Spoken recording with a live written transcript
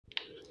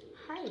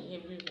Hi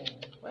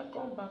everyone,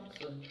 welcome back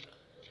to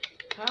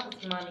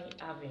Herbal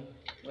Remedies,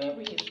 where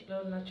we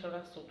explore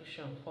natural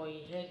solutions for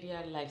a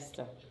healthier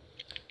lifestyle.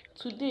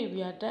 Today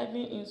we are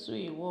diving into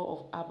a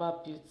world of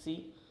herbal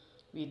beauty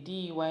with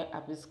DIY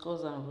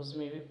hibiscus and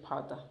rosemary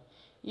powder.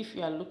 If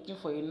you are looking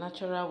for a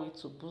natural way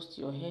to boost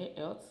your hair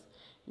health,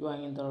 you are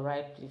in the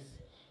right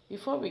place.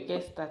 Before we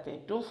get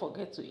started, don't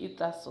forget to hit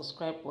that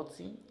subscribe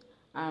button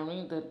and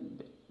ring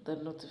the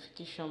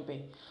notification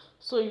bell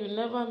so you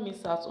never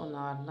miss out on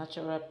our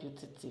natural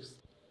beauty tips.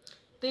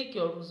 Take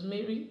your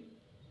rosemary,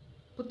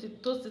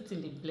 toast it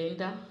in the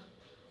blender,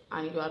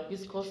 and your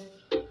hibiscus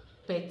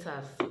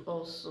petals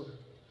also.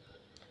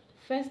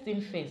 First thing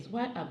first,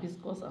 why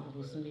hibiscus and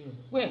rosemary?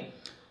 Well,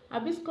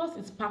 hibiscus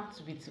is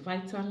packed with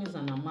vitamins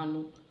and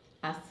amino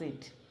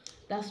acid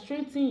that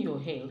strengthen your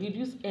hair,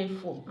 reduce hair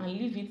fall, and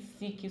leave it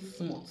silky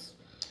smooth.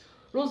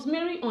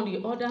 Rosemary, on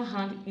the other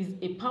hand, is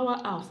a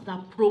powerhouse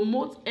that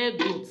promotes hair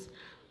growth,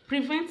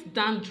 prevents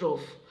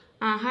dandruff,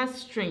 and adds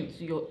strength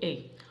to your hair.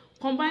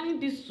 Combining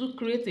these two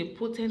creates a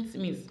potent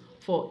mix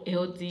for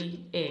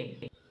healthy hair.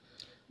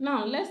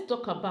 Now, let's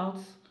talk about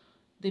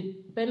the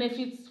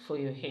benefits for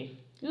your hair.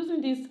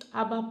 Using this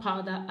herbal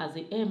powder as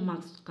a hair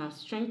mask can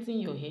strengthen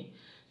your hair,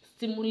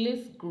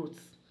 stimulate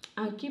growth,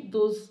 and keep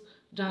those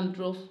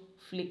dandruff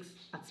flakes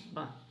at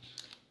bay.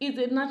 It's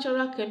a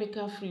natural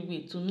chemical-free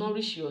way to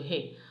nourish your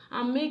hair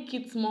and make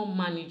it more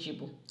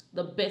manageable.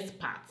 The best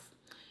part,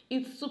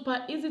 it's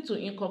super easy to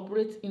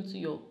incorporate into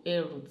your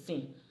hair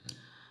routine.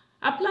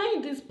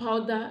 Applying this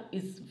powder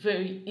is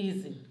very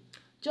easy.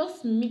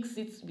 Just mix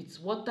it with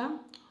water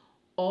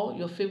or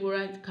your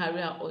favorite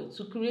carrier oil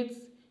to create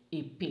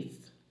a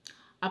paste.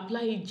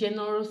 Apply it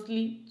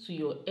generously to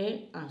your hair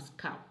and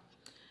scalp.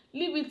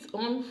 Leave it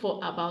on for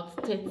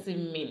about 30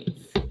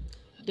 minutes.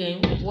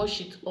 Then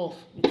wash it off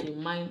with a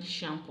mild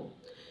shampoo.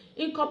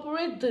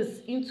 Incorporate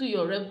this into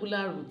your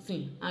regular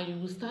routine and you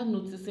will start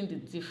noticing the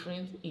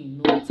difference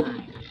in no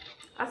time.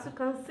 As you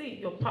can see,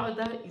 your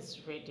powder is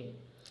ready.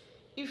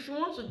 If you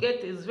want to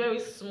get a very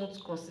smooth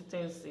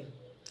consistency,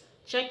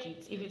 check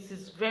it. If it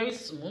is very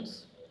smooth,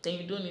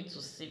 then you don't need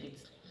to sieve it.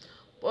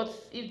 But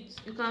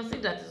if you can see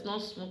that it's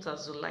not smooth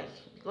as you like,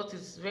 because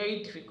it's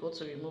very difficult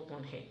to remove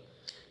on hair,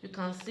 you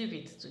can sieve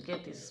it to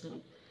get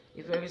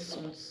a very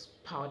smooth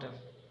powder.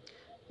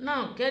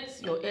 Now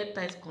get your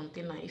airtight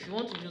container if you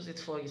want to use it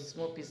for a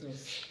small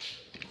business.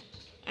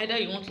 Either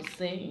you want to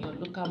sell in your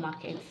local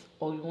market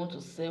or you want to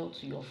sell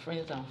to your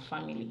friends and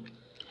family.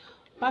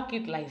 Pack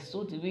it like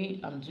so, the way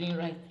I'm doing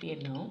right here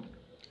now,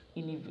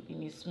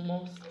 in a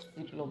small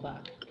Ziploc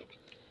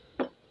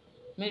bag.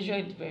 Measure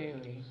it very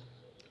well.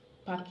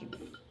 Pack it.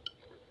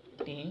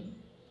 Then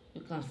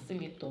you can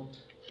seal it up,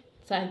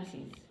 tight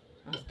it,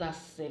 and start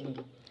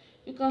selling.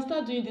 You can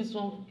start doing this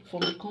one from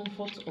the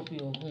comfort of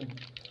your home,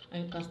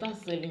 and you can start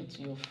selling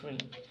to your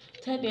friend.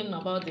 Tell them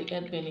about the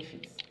health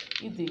benefits.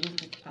 If they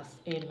use it as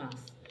hair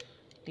mask,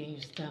 then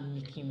you start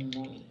making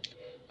money.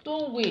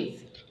 Don't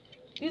wait.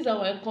 This is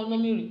our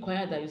economy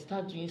require that you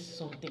start doing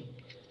something.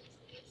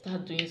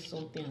 Start doing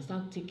something and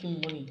start taking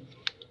money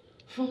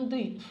from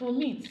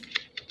it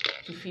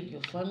to feed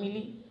your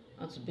family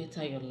and to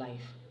better your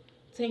life.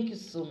 Thank you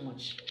so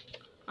much.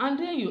 And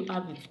there you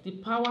have it, the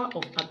power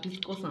of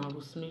hibiscus and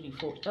rosemary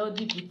for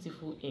healthy,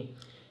 beautiful hair.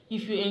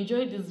 If you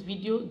enjoyed this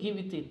video, give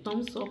it a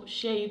thumbs up,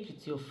 share it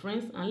with your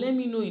friends, and let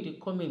me know in the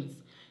comments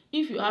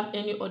if you have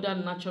any other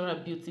natural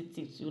beauty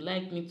tips you'd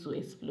like me to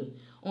explore.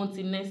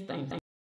 Until next time.